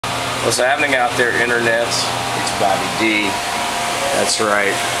What's happening out there, internets? It's Bobby D. That's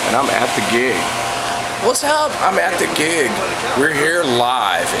right, and I'm at the gig. What's up? I'm at the gig. We're here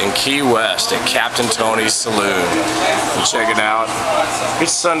live in Key West at Captain Tony's Saloon. Check it out.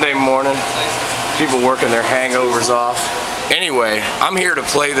 It's Sunday morning. People working their hangovers off. Anyway, I'm here to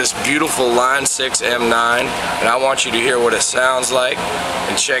play this beautiful Line 6 M9, and I want you to hear what it sounds like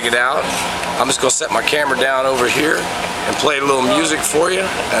and check it out. I'm just going to set my camera down over here and play a little music for you,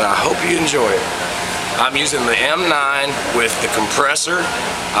 and I hope you enjoy it. I'm using the M9 with the compressor,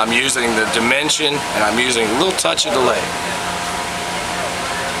 I'm using the dimension, and I'm using a little touch of delay.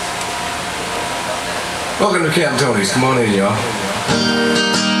 Welcome to Captain Tony's. Come on in, y'all.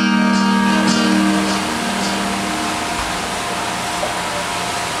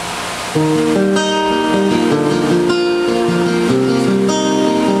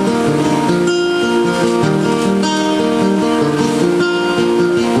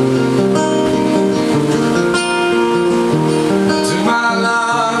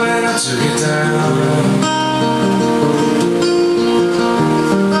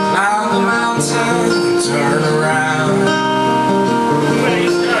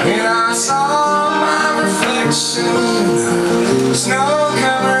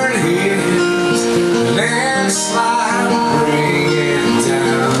 Snow-covered hills, landslide, bring it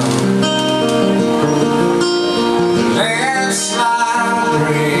down. Landslide,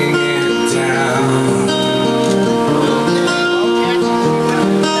 bring it down.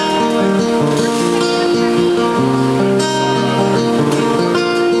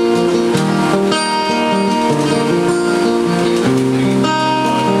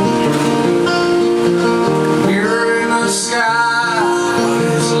 Mirror in the sky.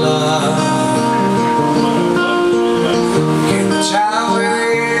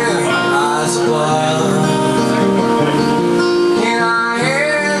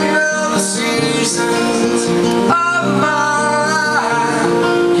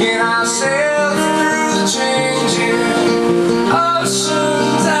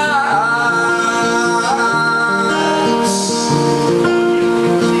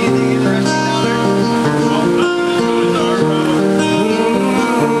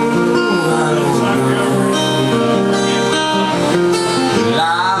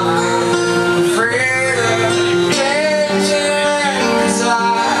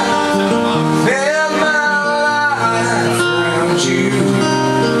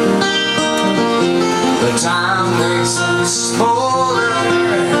 Time makes us older,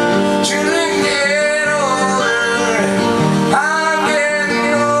 children get older, I'm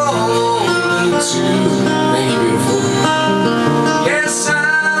getting older too. Thank you, beautiful. Yes,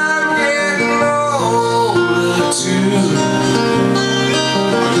 I'm getting older too.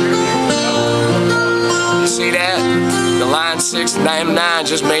 You see that? The Line 6 M9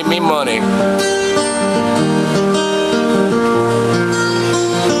 just made me money.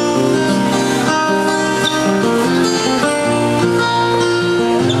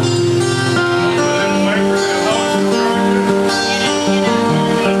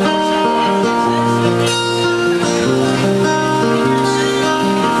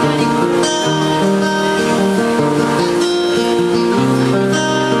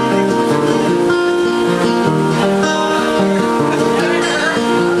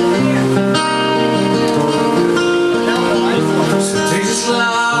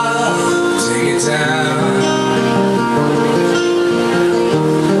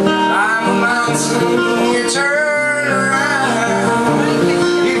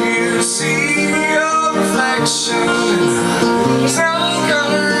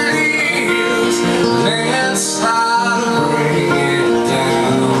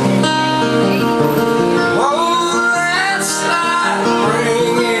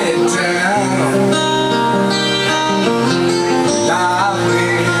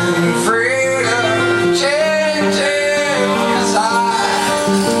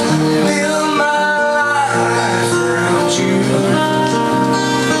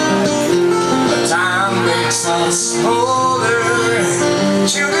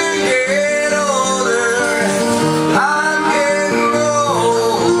 Children get older, I'm getting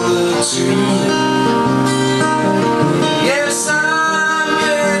older too. Yes, I'm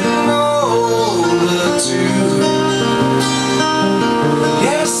getting older too.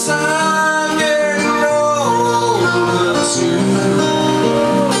 Yes, I'm getting older too.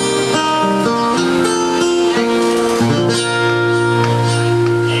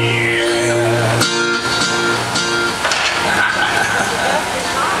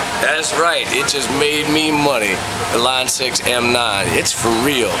 Right, it just made me money. The Line 6 M9, it's for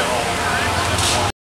real.